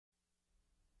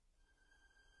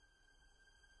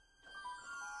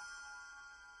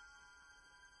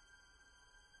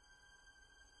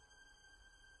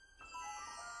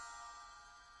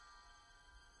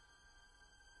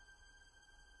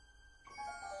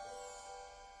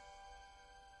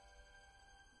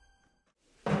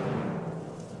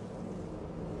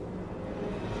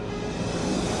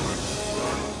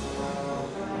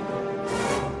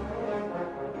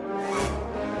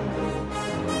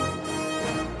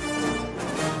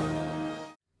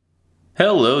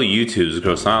Hello YouTube, it's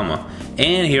Grosama,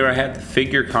 and here I have the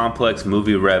Figure Complex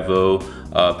Movie Revo,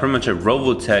 pretty much a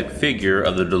Robotech figure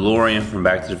of the Delorean from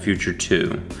Back to the Future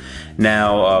 2.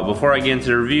 Now, before I get into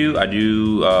the review, I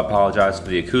do apologize for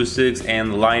the acoustics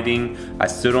and the lighting. I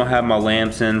still don't have my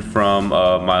lamps in from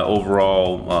my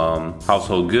overall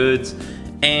household goods,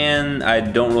 and I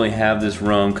don't really have this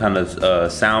room kind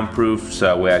of soundproof, so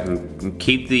that way I can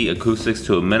keep the acoustics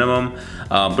to a minimum.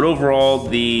 But overall,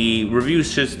 the review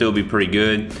should still be pretty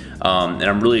good, and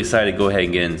I'm really excited to go ahead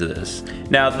and get into this.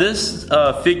 Now, this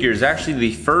figure is actually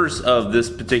the first of this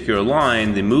particular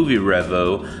line, the movie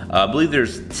Revo. I believe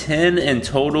there's 10 in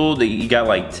total. You got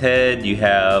like Ted, you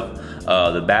have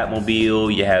the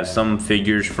Batmobile, you have some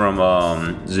figures from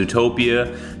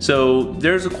Zootopia. So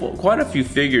there's quite a few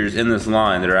figures in this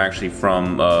line that are actually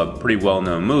from pretty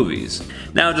well-known movies.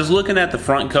 Now, just looking at the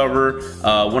front cover,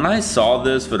 when I saw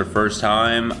this for the first time,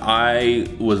 I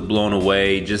was blown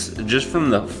away just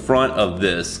from the front of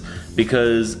this,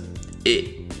 because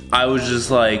I was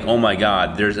just like, oh my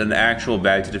god, there's an actual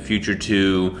Back to the Future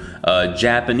 2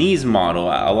 Japanese model.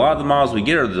 A lot of the models we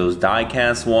get are those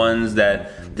die-cast ones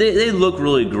that they look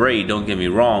really great, don't get me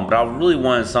wrong, but I really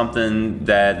wanted something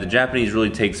that the Japanese really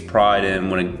takes pride in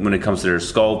when it comes to their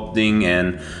sculpting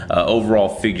and overall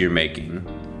figure making.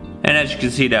 And as you can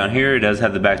see down here, it does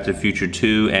have the Back to the Future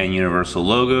 2 and Universal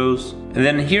logos. And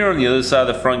then here on the other side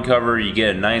of the front cover, you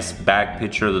get a nice back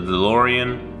picture of the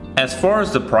DeLorean. As far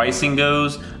as the pricing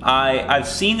goes, I've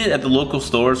seen it at the local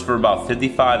stores for about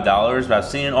 $55, but I've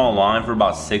seen it online for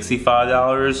about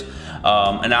 $65.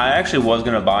 And I actually was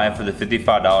going to buy it for the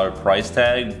 $55 price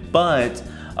tag, but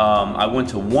I went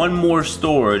to one more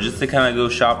store just to kind of go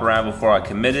shop around before I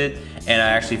committed, and I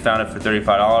actually found it for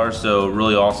 $35, so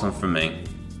really awesome for me.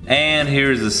 And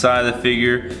here's the side of the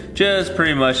figure, just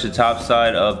pretty much the top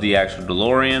side of the actual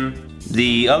DeLorean.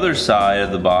 The other side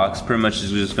of the box pretty much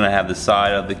is just going to have the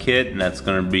side of the kit, and that's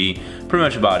going to be pretty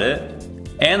much about it.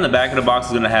 And the back of the box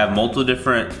is going to have multiple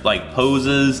different like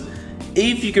poses,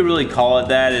 if you could really call it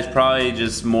that. It's probably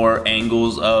just more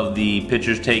angles of the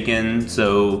pictures taken.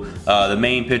 So the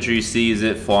main picture you see is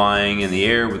it flying in the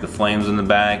air with the flames in the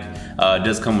back. It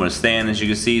does come with a stand, as you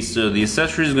can see, so the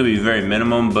accessories is going to be very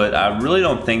minimum, but I really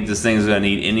don't think this thing is going to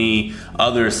need any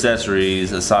other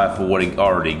accessories aside from what it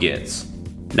already gets.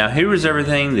 Now, here is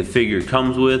everything the figure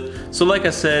comes with. So like I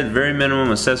said, very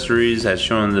minimum accessories as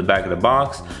shown in the back of the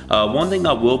box. One thing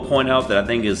I will point out that I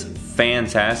think is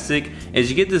fantastic is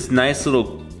you get this nice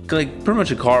little, like pretty much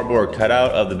a cardboard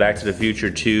cutout of the Back to the Future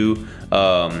 2,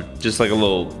 just like a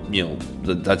little, you know,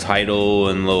 the title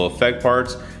and little effect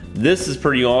parts. This is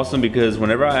pretty awesome because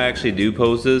whenever I actually do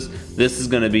post this is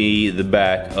going to be the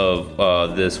back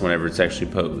of this whenever it's actually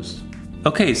posed.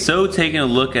 Okay, so taking a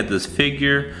look at this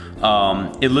figure,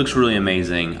 it looks really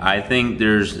amazing. I think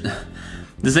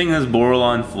this thing is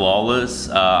borderline flawless.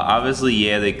 Obviously,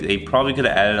 yeah, they probably could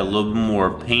have added a little bit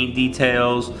more paint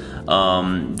details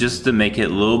just to make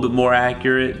it a little bit more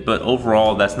accurate, but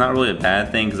overall that's not really a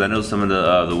bad thing, because I know some of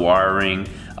the wiring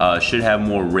should have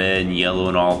more red and yellow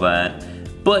and all that,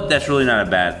 but that's really not a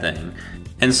bad thing.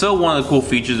 And so one of the cool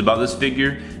features about this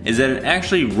figure is that it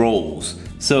actually rolls.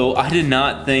 So I did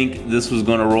not think this was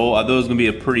going to roll. I thought it was going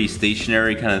to be a pretty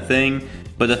stationary kind of thing,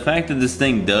 but the fact that this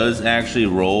thing does actually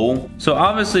roll. So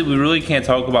obviously we really can't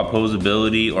talk about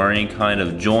posability or any kind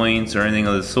of joints or anything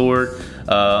of the sort,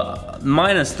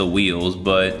 minus the wheels,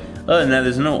 but other than that,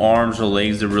 there's no arms or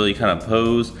legs to really kind of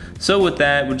pose. So with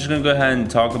that, we're just going to go ahead and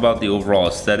talk about the overall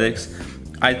aesthetics.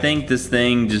 I think this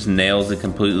thing just nails it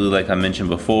completely, like I mentioned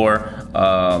before.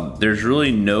 There's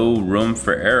really no room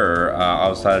for error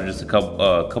outside of just a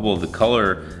couple of the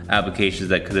color applications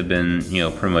that could have been, you know,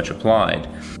 pretty much applied.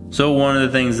 So one of the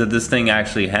things that this thing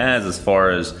actually has as far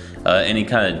as any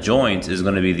kind of joints is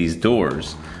going to be these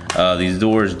doors. These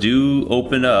doors do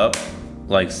open up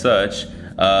like such.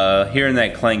 Hearing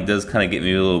that clank does kind of get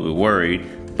me a little bit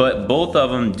worried, but both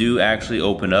of them do actually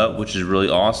open up, which is really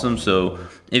awesome. So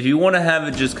if you want to have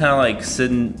it just kind of like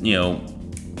sitting, you know,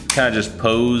 kind of just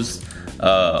posed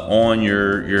on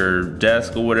your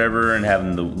desk or whatever, and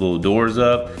having the little doors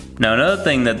up. Now, another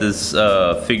thing that this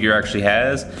figure actually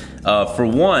has, for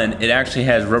one, it actually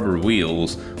has rubber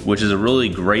wheels, which is a really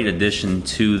great addition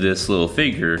to this little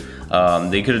figure.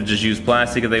 They could have just used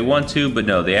plastic if they want to, but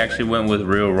no, they actually went with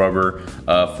real rubber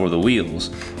for the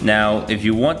wheels. Now, if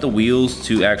you want the wheels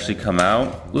to actually come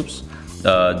out, whoops,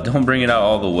 don't bring it out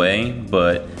all the way,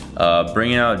 but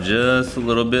bring it out just a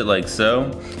little bit like so,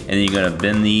 and then you're gonna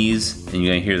bend these, and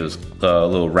you're gonna hear those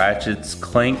little ratchets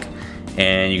clank,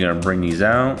 and you're gonna bring these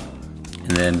out,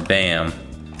 and then bam,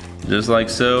 just like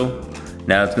so.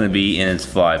 Now it's gonna be in its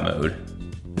fly mode.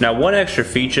 Now, one extra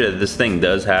feature that this thing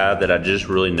does have that I just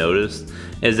really noticed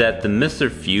is that the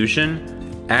Mr.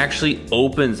 Fusion actually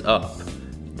opens up.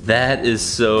 That is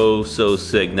so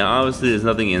sick. Now, obviously there's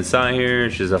nothing inside here,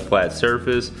 it's just a flat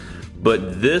surface,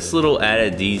 but this little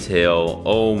added detail,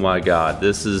 oh my god,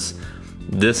 this is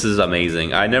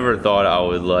amazing. I never thought I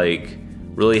would like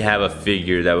really have a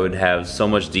figure that would have so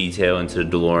much detail into the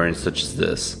DeLorean such as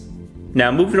this. Now,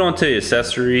 moving on to the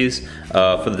accessories,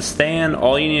 for the stand,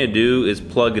 all you need to do is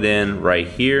plug it in right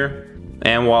here,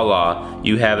 and voila,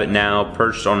 you have it now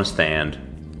perched on a stand.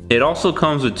 It also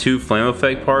comes with 2 flame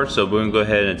effect parts, so we're going to go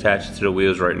ahead and attach it to the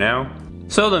wheels right now.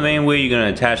 So the main way you're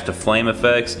going to attach the flame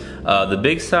effects, the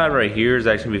big side right here is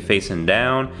actually going to be facing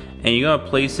down, and you're going to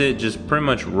place it just pretty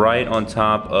much right on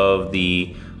top of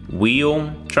the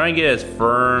wheel. Try and get as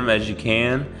firm as you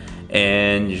can,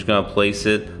 and you're just going to place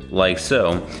it like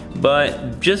so.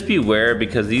 But just beware,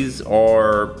 because these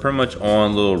are pretty much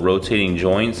on little rotating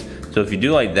joints, so if you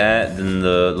do like that, then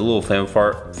the little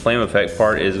flame effect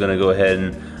part is going to go ahead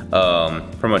and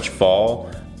pretty much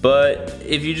fall. But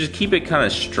if you just keep it kind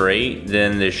of straight,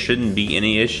 then there shouldn't be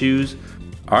any issues.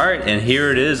 Alright, and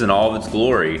here it is in all of its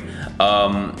glory.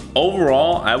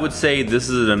 Overall, I would say this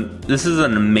is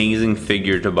an amazing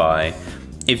figure to buy.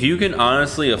 If you can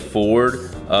honestly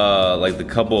afford like the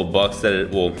couple of bucks that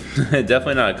it will,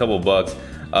 definitely not a couple of bucks,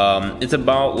 it's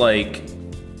about like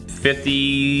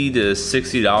 $50 to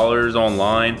 $60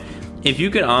 online. If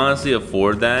you can honestly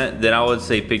afford that, then I would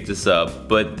say pick this up.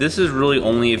 But this is really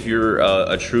only if you're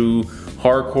a true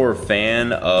hardcore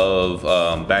fan of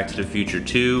Back to the Future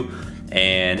 2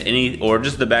 or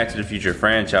just the Back to the Future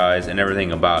franchise and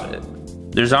everything about it.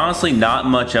 There's honestly not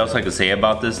much else I could say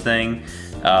about this thing.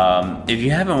 If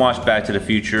you haven't watched Back to the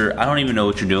Future, I don't even know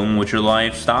what you're doing with your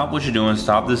life. Stop what you're doing,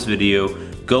 stop this video,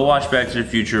 go watch Back to the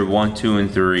Future 1, 2,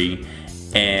 and 3,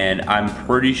 and I'm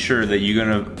pretty sure that you're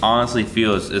gonna honestly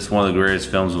feel it's one of the greatest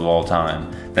films of all time.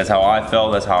 That's how I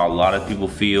felt, that's how a lot of people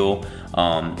feel.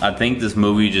 I think this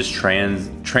movie just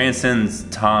transcends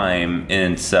time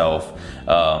in itself.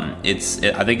 I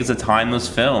think it's a timeless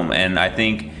film, and I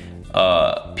think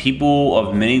people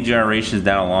of many generations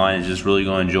down the line is just really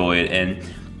going to enjoy it. And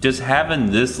just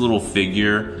having this little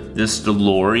figure, this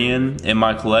DeLorean in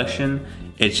my collection,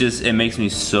 it makes me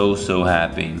so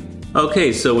happy.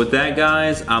 Okay, so with that,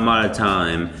 guys, I'm out of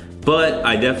time, but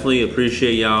I definitely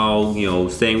appreciate y'all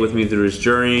staying with me through this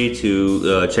journey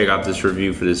to check out this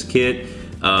review for this kit.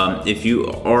 If you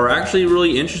are actually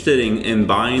really interested in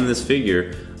buying this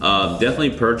figure, definitely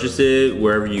purchase it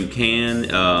wherever you can.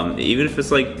 Even if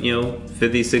it's like $50,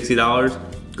 $60,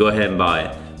 go ahead and buy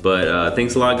it. But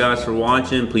thanks a lot, guys, for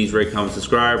watching. Please rate, comment,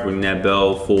 subscribe, ring that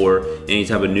bell for any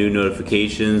type of new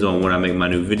notifications on when I make my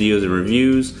new videos and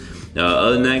reviews.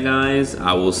 Other than that, guys,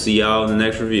 I will see y'all in the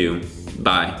next review.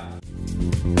 Bye.